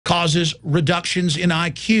causes reductions in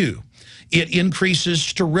IQ. It increases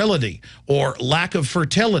sterility or lack of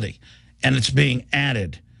fertility. And it's being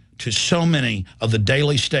added to so many of the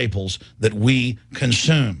daily staples that we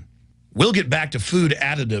consume. We'll get back to food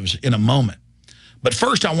additives in a moment. But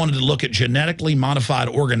first, I wanted to look at genetically modified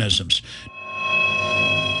organisms.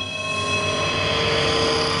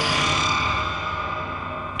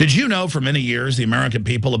 Did you know for many years the American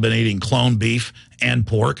people have been eating clone beef and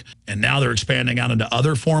pork, and now they're expanding out into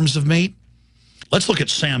other forms of meat? Let's look at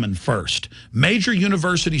salmon first. Major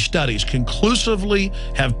university studies conclusively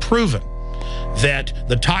have proven that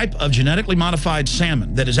the type of genetically modified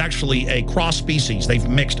salmon that is actually a cross species, they've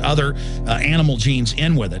mixed other animal genes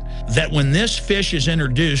in with it, that when this fish is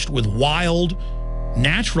introduced with wild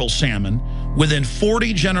natural salmon, within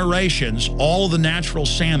 40 generations, all of the natural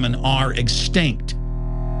salmon are extinct.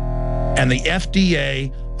 And the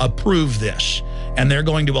FDA approved this. And they're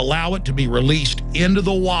going to allow it to be released into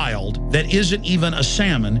the wild that isn't even a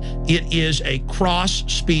salmon. It is a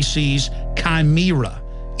cross-species chimera.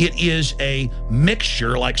 It is a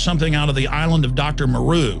mixture like something out of the island of Dr.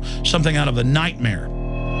 Moreau, something out of a nightmare.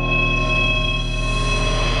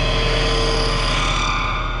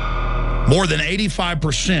 More than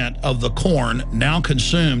 85% of the corn now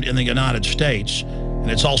consumed in the United States, and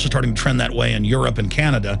it's also starting to trend that way in Europe and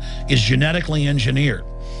Canada, is genetically engineered.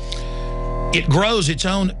 It grows its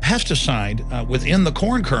own pesticide within the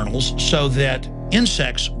corn kernels so that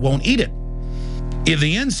insects won't eat it. If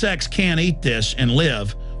the insects can't eat this and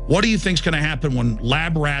live, what do you think is going to happen when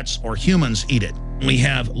lab rats or humans eat it? We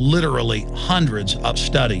have literally hundreds of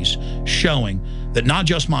studies showing that not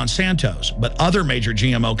just Monsanto's, but other major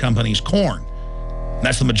GMO companies' corn, and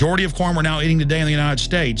that's the majority of corn we're now eating today in the United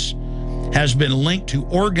States, has been linked to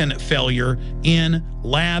organ failure in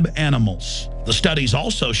lab animals. The studies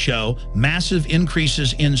also show massive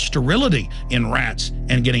increases in sterility in rats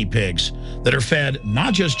and guinea pigs that are fed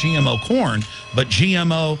not just GMO corn, but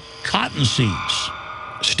GMO cotton seeds.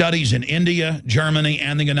 Studies in India, Germany,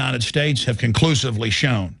 and the United States have conclusively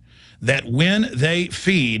shown that when they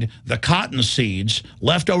feed the cotton seeds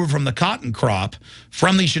left over from the cotton crop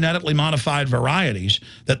from these genetically modified varieties,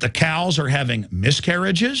 that the cows are having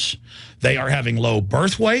miscarriages, they are having low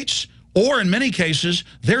birth weights, or in many cases,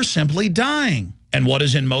 they're simply dying. And what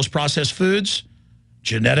is in most processed foods?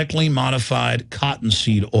 Genetically modified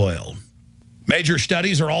cottonseed oil. Major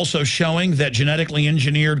studies are also showing that genetically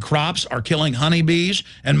engineered crops are killing honeybees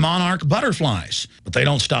and monarch butterflies. But they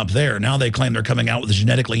don't stop there. Now they claim they're coming out with a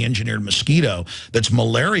genetically engineered mosquito that's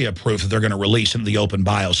malaria-proof that they're going to release into the open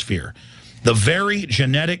biosphere. The very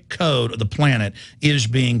genetic code of the planet is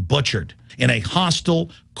being butchered in a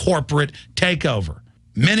hostile corporate takeover.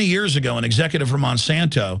 Many years ago, an executive from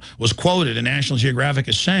Monsanto was quoted in National Geographic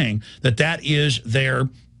as saying that that is their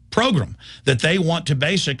program, that they want to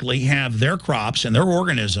basically have their crops and their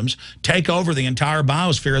organisms take over the entire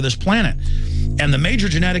biosphere of this planet. And the major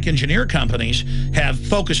genetic engineer companies have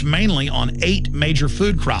focused mainly on 8 major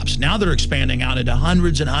food crops. Now they're expanding out into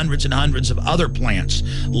hundreds and hundreds and hundreds of other plants,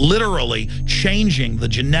 literally changing the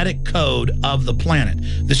genetic code of the planet.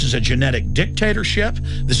 This is a genetic dictatorship.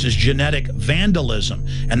 This is genetic vandalism.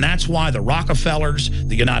 And that's why the Rockefellers,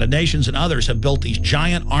 the United Nations, and others have built these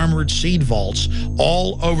giant armored seed vaults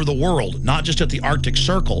all over the world, not just at the Arctic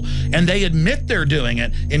Circle. And they admit they're doing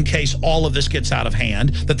it in case all of this gets out of hand,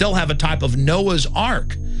 that they'll have a type of Noah's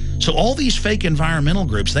Ark. So all these fake environmental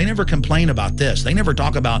groups, they never complain about this. They never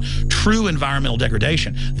talk about true environmental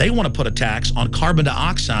degradation. They want to put a tax on carbon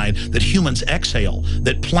dioxide that humans exhale,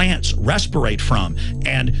 that plants respirate from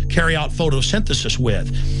and carry out photosynthesis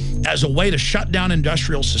with, as a way to shut down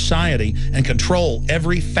industrial society and control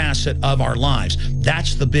every facet of our lives.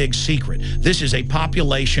 That's the big secret. This is a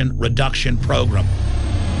population reduction program.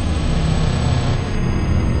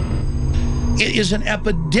 It is an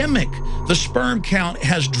epidemic. The sperm count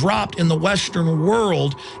has dropped in the Western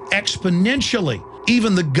world exponentially.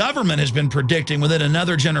 Even the government has been predicting within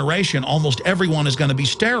another generation, almost everyone is going to be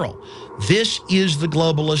sterile. This is the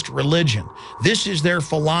globalist religion. This is their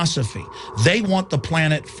philosophy. They want the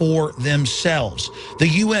planet for themselves. The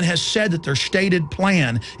UN has said that their stated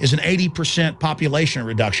plan is an 80% population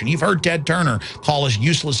reduction. You've heard Ted Turner call us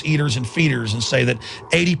useless eaters and feeders and say that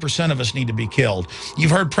 80% of us need to be killed.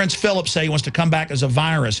 You've heard Prince Philip say he wants to come back as a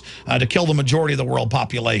virus to kill the majority of the world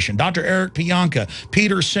population. Dr. Eric Pianka,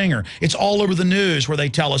 Peter Singer, it's all over the news. News where they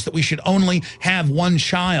tell us that we should only have one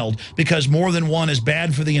child because more than one is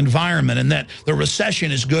bad for the environment and that the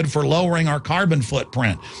recession is good for lowering our carbon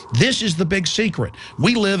footprint. This is the big secret.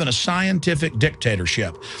 We live in a scientific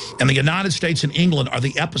dictatorship, and the United States and England are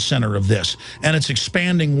the epicenter of this, and it's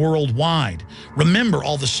expanding worldwide. Remember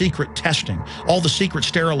all the secret testing, all the secret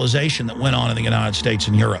sterilization that went on in the United States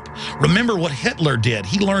and Europe. Remember what Hitler did.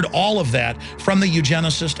 He learned all of that from the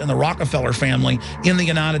eugenicist and the Rockefeller family in the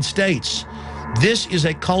United States. This is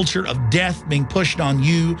a culture of death being pushed on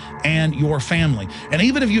you and your family. And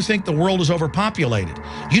even if you think the world is overpopulated,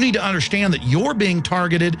 you need to understand that you're being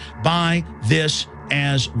targeted by this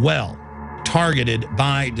as well. Targeted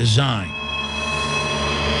by design.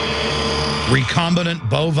 Recombinant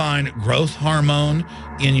bovine growth hormone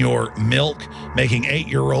in your milk, making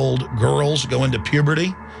 8-year-old girls go into puberty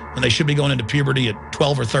when they should be going into puberty at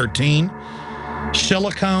 12 or 13.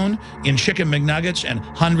 Silicone in chicken McNuggets and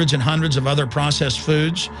hundreds of other processed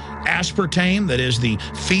foods. Aspartame, that is the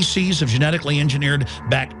feces of genetically engineered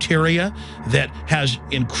bacteria that has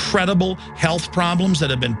incredible health problems that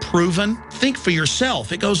have been proven. Think for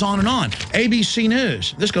yourself. It goes on and on. ABC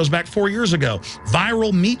News, this goes back 4 years ago.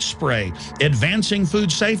 Viral meat spray, advancing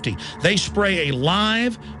food safety. They spray a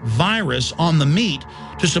live virus on the meat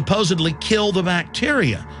to supposedly kill the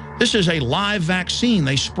bacteria. This is a live vaccine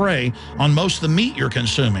they spray on most of the meat you're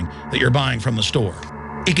consuming that you're buying from the store.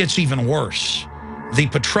 It gets even worse. The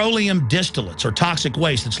petroleum distillates, or toxic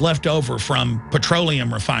waste that's left over from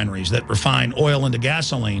petroleum refineries that refine oil into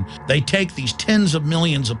gasoline, they take these tens of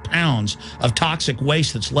millions of pounds of toxic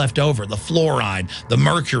waste that's left over, the fluoride, the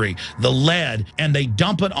mercury, the lead, and they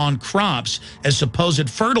dump it on crops as supposed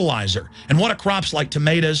fertilizer. And what do crops like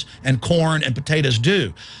tomatoes and corn and potatoes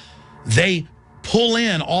do? They pull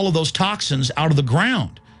in all of those toxins out of the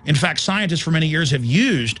ground. In fact, scientists for many years have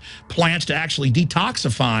used plants to actually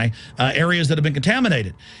detoxify areas that have been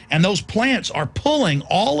contaminated. And those plants are pulling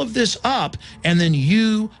all of this up, and then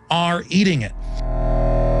you are eating it.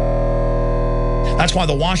 That's why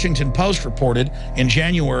the Washington Post reported in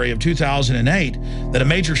January of 2008 that a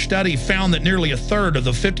major study found that nearly a third of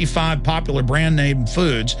the 55 popular brand name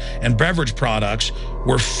foods and beverage products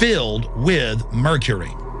were filled with mercury.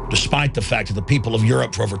 Despite the fact that the people of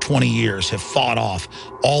Europe for over 20 years have fought off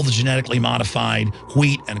all the genetically modified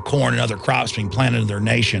wheat and corn and other crops being planted in their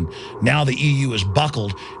nation, now the EU is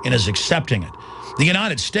buckled and is accepting it. The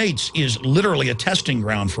United States is literally a testing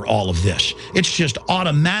ground for all of this. It's just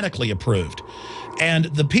automatically approved. And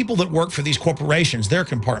the people that work for these corporations, they're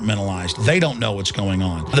compartmentalized. They don't know what's going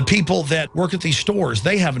on. The people that work at these stores,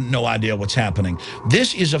 they have no idea what's happening.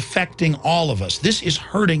 This is affecting all of us. This is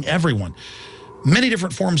hurting everyone. Many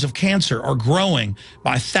different forms of cancer are growing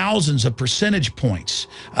by thousands of percentage points.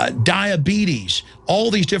 Diabetes, all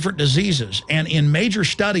these different diseases. And in major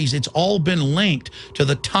studies, it's all been linked to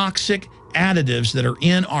the toxic additives that are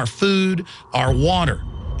in our food, our water.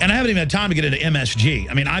 And I haven't even had time to get into MSG.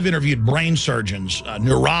 I mean, I've interviewed brain surgeons,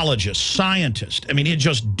 neurologists, scientists. I mean, it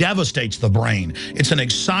just devastates the brain. It's an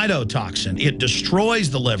excitotoxin. It destroys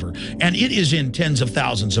the liver, and it is in tens of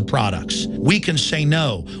thousands of products. We can say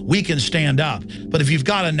no. We can stand up. But if you've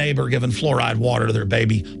got a neighbor giving fluoride water to their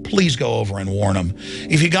baby, please go over and warn them.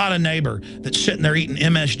 If you got a neighbor that's sitting there eating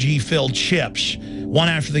MSG-filled chips, one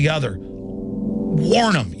after the other,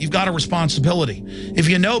 warn them. You've got a responsibility. If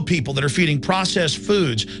you know people that are feeding processed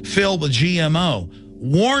foods filled with GMO,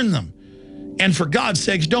 warn them. And for God's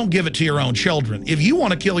sakes, don't give it to your own children. If you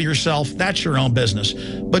want to kill yourself, that's your own business.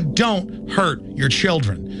 But don't hurt your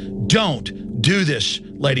children. Don't do this,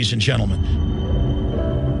 ladies and gentlemen.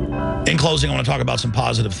 In closing, I want to talk about some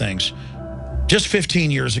positive things. Just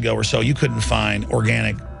 15 years ago or so, you couldn't find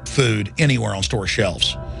organic food anywhere on store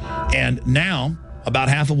shelves. And now, about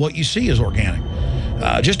half of what you see is organic.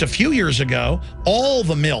 Just a few years ago, all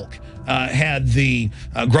the milk had the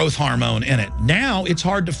growth hormone in it. Now it's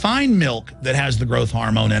hard to find milk that has the growth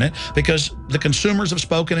hormone in it because the consumers have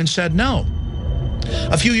spoken and said no.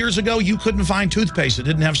 A few years ago, you couldn't find toothpaste that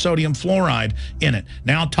didn't have sodium fluoride in it.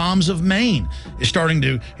 Now Tom's of Maine is starting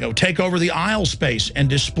to take over the aisle space and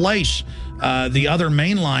displace the other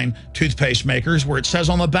mainline toothpaste makers, where it says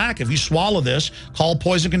on the back, if you swallow this, call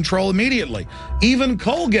poison control immediately. Even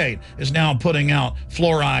Colgate is now putting out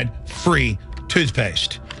fluoride-free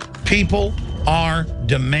toothpaste. People are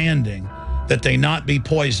demanding that they not be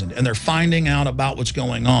poisoned, and they're finding out about what's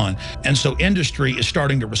going on. And so industry is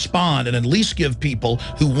starting to respond and at least give people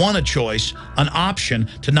who want a choice an option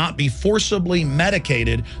to not be forcibly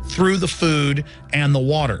medicated through the food and the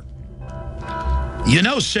water. You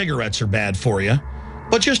know cigarettes are bad for you,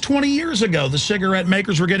 but just 20 years ago, the cigarette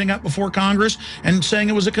makers were getting up before Congress and saying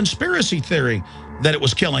it was a conspiracy theory that it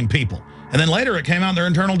was killing people. And then later it came out in their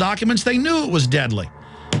internal documents, they knew it was deadly.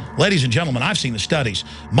 Ladies and gentlemen, I've seen the studies.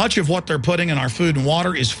 Much of what they're putting in our food and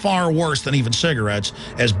water is far worse than even cigarettes,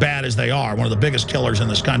 as bad as they are, one of the biggest killers in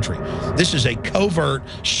this country. This is a covert,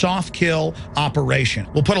 soft kill operation.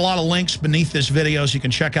 We'll put a lot of links beneath this video so you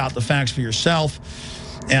can check out the facts for yourself.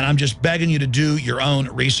 And I'm just begging you to do your own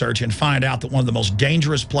research and find out that one of the most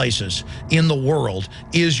dangerous places in the world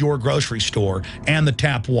is your grocery store and the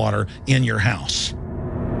tap water in your house.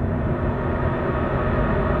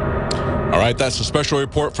 All right, that's a special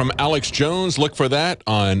report from Alex Jones. Look for that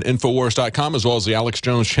on Infowars.com, as well as the Alex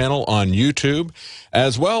Jones channel on YouTube,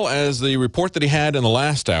 as well as the report that he had in the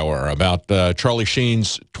last hour about Charlie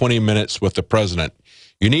Sheen's 20 minutes with the president.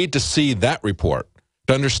 You need to see that report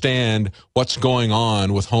to understand what's going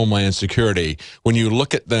on with Homeland Security when you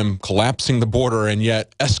look at them collapsing the border and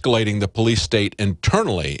yet escalating the police state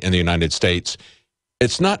internally in the United States.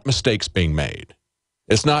 It's not mistakes being made.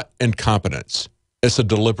 It's not incompetence. It's a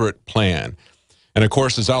deliberate plan. And of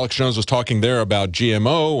course, as Alex Jones was talking there about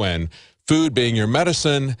GMO and food being your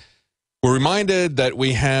medicine, we're reminded that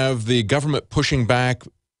we have the government pushing back,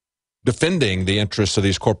 defending the interests of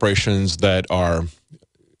these corporations that are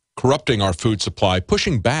corrupting our food supply,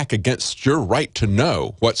 pushing back against your right to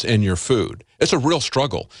know what's in your food. It's a real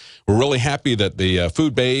struggle. We're really happy that the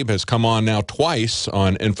Food Babe has come on now twice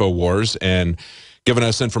on InfoWars and given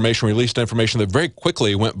us information, released information that very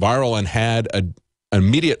quickly went viral and had an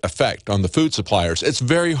immediate effect on the food suppliers. It's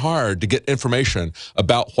very hard to get information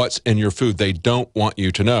about what's in your food. They don't want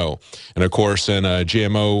you to know. And of course, in a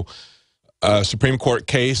GMO Supreme Court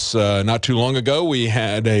case not too long ago, we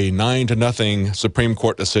had a 9-0 Supreme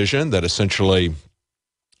Court decision that essentially,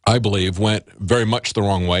 I believe, went very much the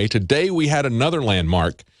wrong way. Today, we had another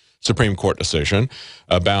landmark Supreme Court decision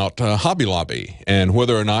about Hobby Lobby and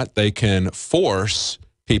whether or not they can force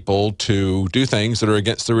people to do things that are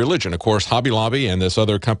against their religion. Of course, Hobby Lobby and this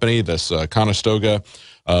other company, this Conestoga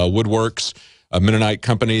Woodworks, a Mennonite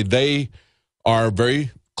company, they are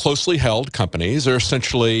very closely held companies. They're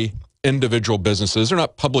essentially individual businesses. They're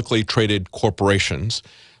not publicly traded corporations.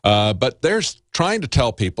 But they're trying to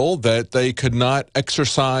tell people that they could not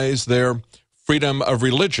exercise their freedom of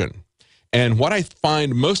religion. And what I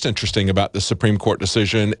find most interesting about the Supreme Court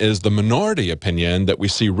decision is the minority opinion that we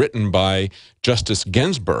see written by Justice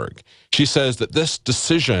Ginsburg. She says that this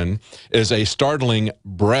decision is a startling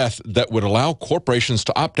breath that would allow corporations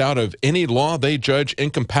to opt out of any law they judge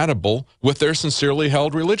incompatible with their sincerely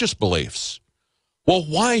held religious beliefs. Well,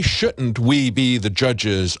 why shouldn't we be the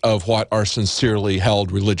judges of what our sincerely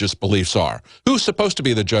held religious beliefs are? Who's supposed to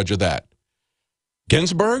be the judge of that?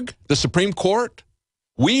 Ginsburg? The Supreme Court?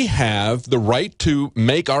 We have the right to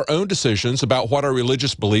make our own decisions about what our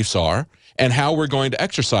religious beliefs are and how we're going to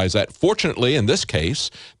exercise that. Fortunately, in this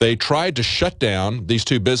case, they tried to shut down these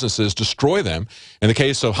two businesses, destroy them. In the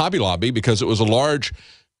case of Hobby Lobby, because it was a large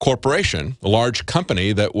corporation, a large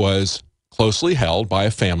company that was closely held by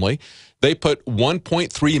a family, they put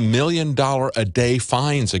 $1.3 million a day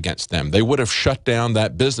fines against them. They would have shut down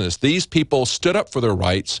that business. These people stood up for their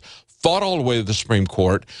rights, fought all the way to the Supreme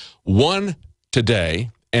Court, won today,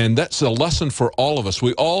 and that's a lesson for all of us.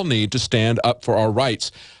 We all need to stand up for our rights.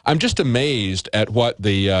 I'm just amazed at what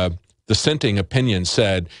the dissenting opinion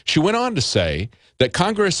said. She went on to say that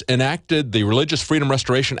Congress enacted the Religious Freedom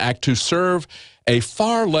Restoration Act to serve a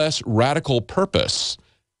far less radical purpose.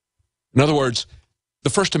 In other words, the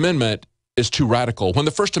First Amendment is too radical. When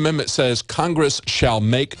the First Amendment says Congress shall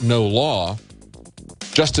make no law,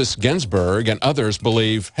 Justice Ginsburg and others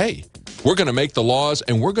believe, hey, we're going to make the laws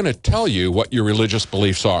and we're going to tell you what your religious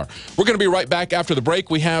beliefs are. We're going to be right back after the break.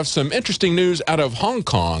 We have some interesting news out of Hong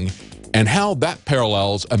Kong and how that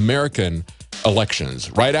parallels American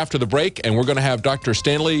elections. Right after the break, and we're going to have Dr.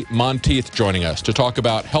 Stanley Monteith joining us to talk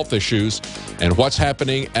about health issues and what's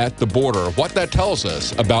happening at the border, what that tells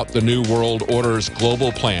us about the New World Order's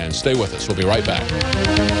global plan. Stay with us. We'll be right back.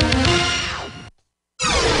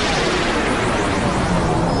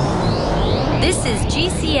 This is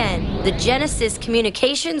GCN, the Genesis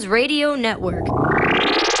Communications Radio Network.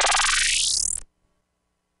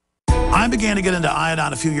 I began to get into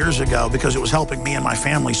iodine a few years ago because it was helping me and my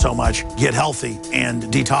family so much get healthy and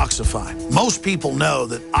detoxify. Most people know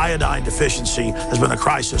that iodine deficiency has been a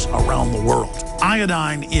crisis around the world.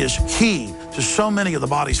 Iodine is key to so many of the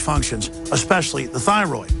body's functions, especially the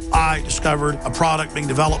thyroid. I discovered a product being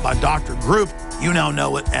developed by Dr. Group. You now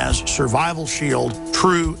know it as Survival Shield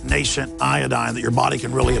True Nascent Iodine that your body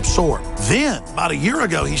can really absorb. Then, about a year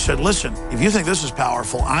ago, he said, listen, if you think this is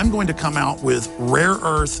powerful, I'm going to come out with rare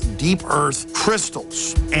earth, deep earth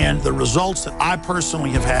crystals. And the results that I personally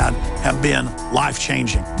have had have been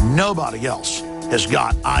life-changing. Nobody else has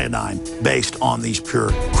got iodine based on these pure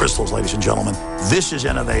crystals, ladies and gentlemen. This is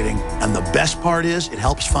innovating, and the best part is it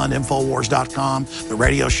helps fund Infowars.com, the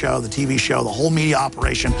radio show, the TV show, the whole media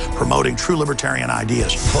operation promoting true libertarian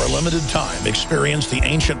ideas. For a limited time, experience the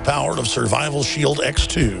ancient power of Survival Shield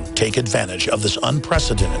X2. Take advantage of this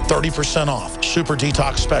unprecedented 30% off Super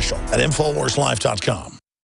Detox special at InfoWarsLife.com.